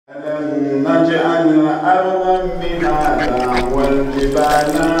ألم نجعل الأرض مهادا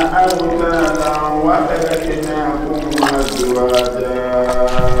والجبال أوتادا وخلقناكم أزواجا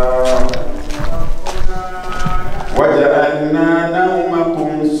وجعلنا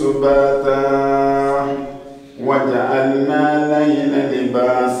نومكم سباتا وجعلنا الليل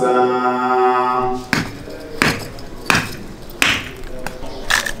لباسا.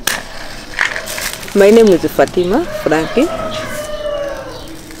 My name is Fatima Frankie.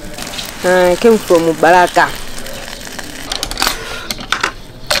 I came from Baraka.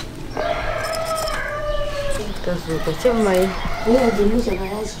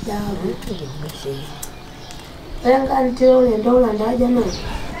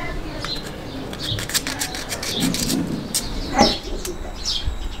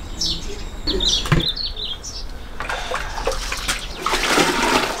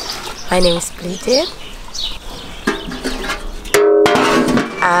 My name is Bridget.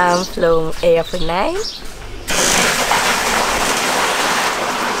 I'm from Africa 9.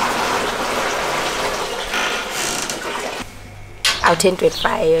 I'll turn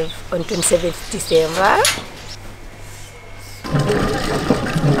 25 on 27th December.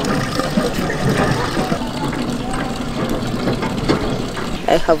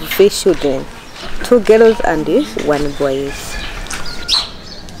 I have 3 children, 2 girls and 1 boy.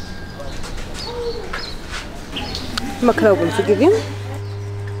 Makara ubunsigivye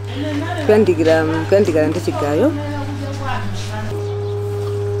kwandigira ndichigayo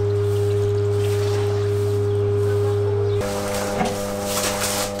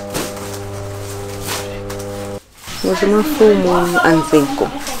Muzima fumu anzenko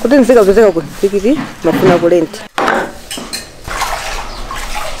kuti nzika kuzeka kufikiri mafuna bulenti.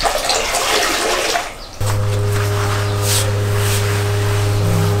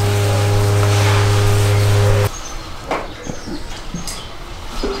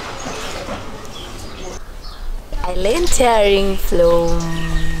 I learned tailoring from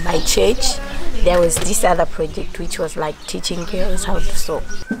my church. There was this other project which was like teaching girls how to sew.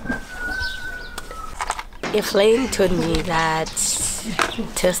 A friend told me that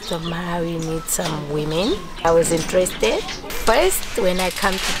Test of Malawi needs some women. I was interested. First, when I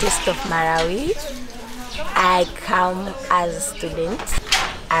come to Test of Malawi, I come as a student.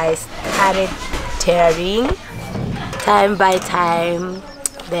 I started tailoring time by time.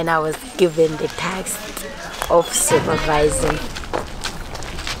 Then I was given the task of supervising.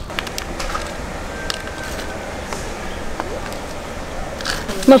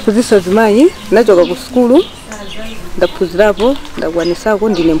 Mapuzisa zimanyi nachoka ku skulu ndapuzirapo ndakwanisako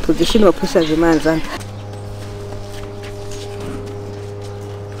ndine mpuzishini mapuzisa zimanza.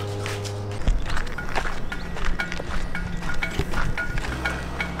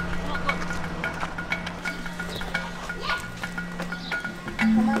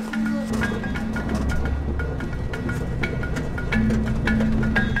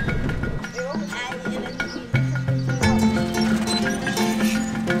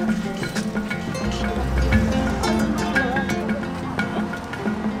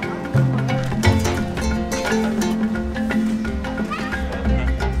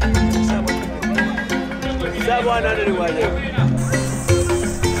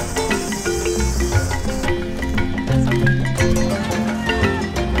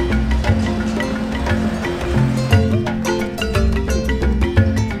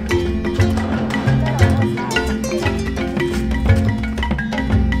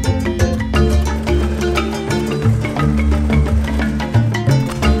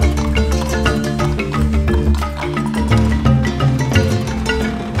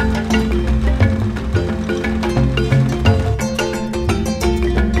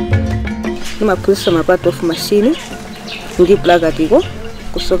 Mapuzisa part of machine ndi plaga tiko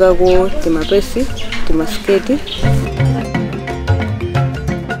kusoka ko timapesi timasketi.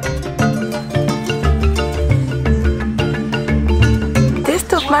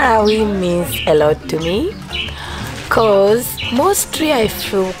 Test of Malawi means a lot to me because mostly I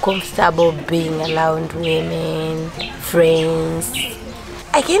feel comfortable being around women, friends.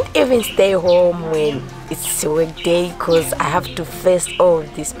 I can't even stay home when it's a work day because I have to face all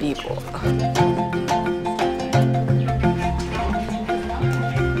of these people.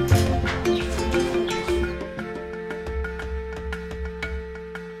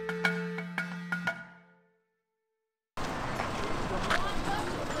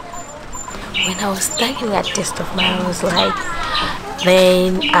 When I was starting at Test of Malawi, I was like,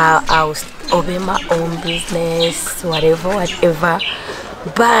 then I'll open my own business, whatever.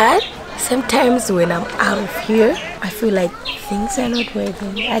 But sometimes when I'm out of here, I feel like things are not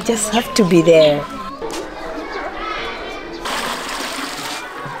working. I just have to be there.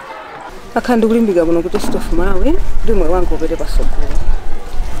 Akandi kulimbika kuno kuti of Malawi ndi moyo wanga upite pasogolo.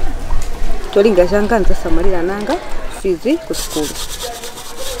 Cholinga changa nzasamalira nanga fizi ku school.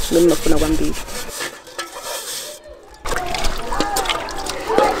 Mimi mafuna kwambiri.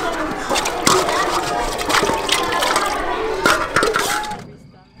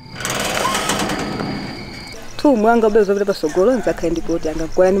 Tu mwanga bezo kupita pasogolo nzakaendi kuti anga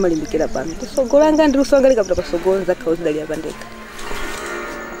kola ni malimbikira pano. Pasogolo anga ndi lusanga likapita pasogolo nzakauza dali apandeka.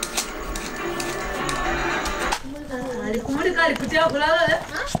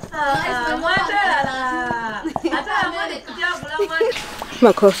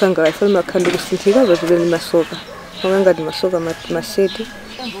 Makosanga ifalme akandi kusinthika bazile ni masoka. Mwanga ndi masoka maseti,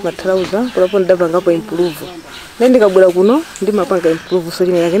 matrauza, kulapo ndavangapo improve. Ndikabwera kuno ndi mapanga improve so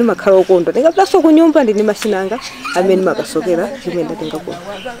chine yakene makhala okonda. Ndikapita ku nyumba ndi mashinanga amene makasokera chimene ndatengapo.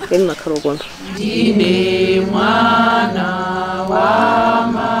 Ndi makhala okonda. Ndine mwana wa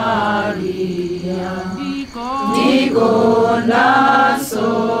Maria. Ndigonaso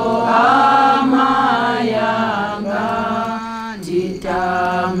amayanga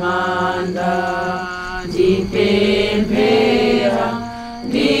nditamanda ndipempera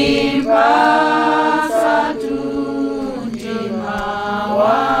ndipasa tuntima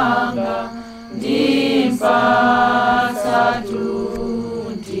wanga ndipasa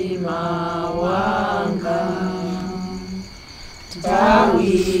tuntima wanga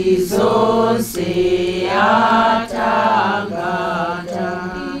tawi zonse ya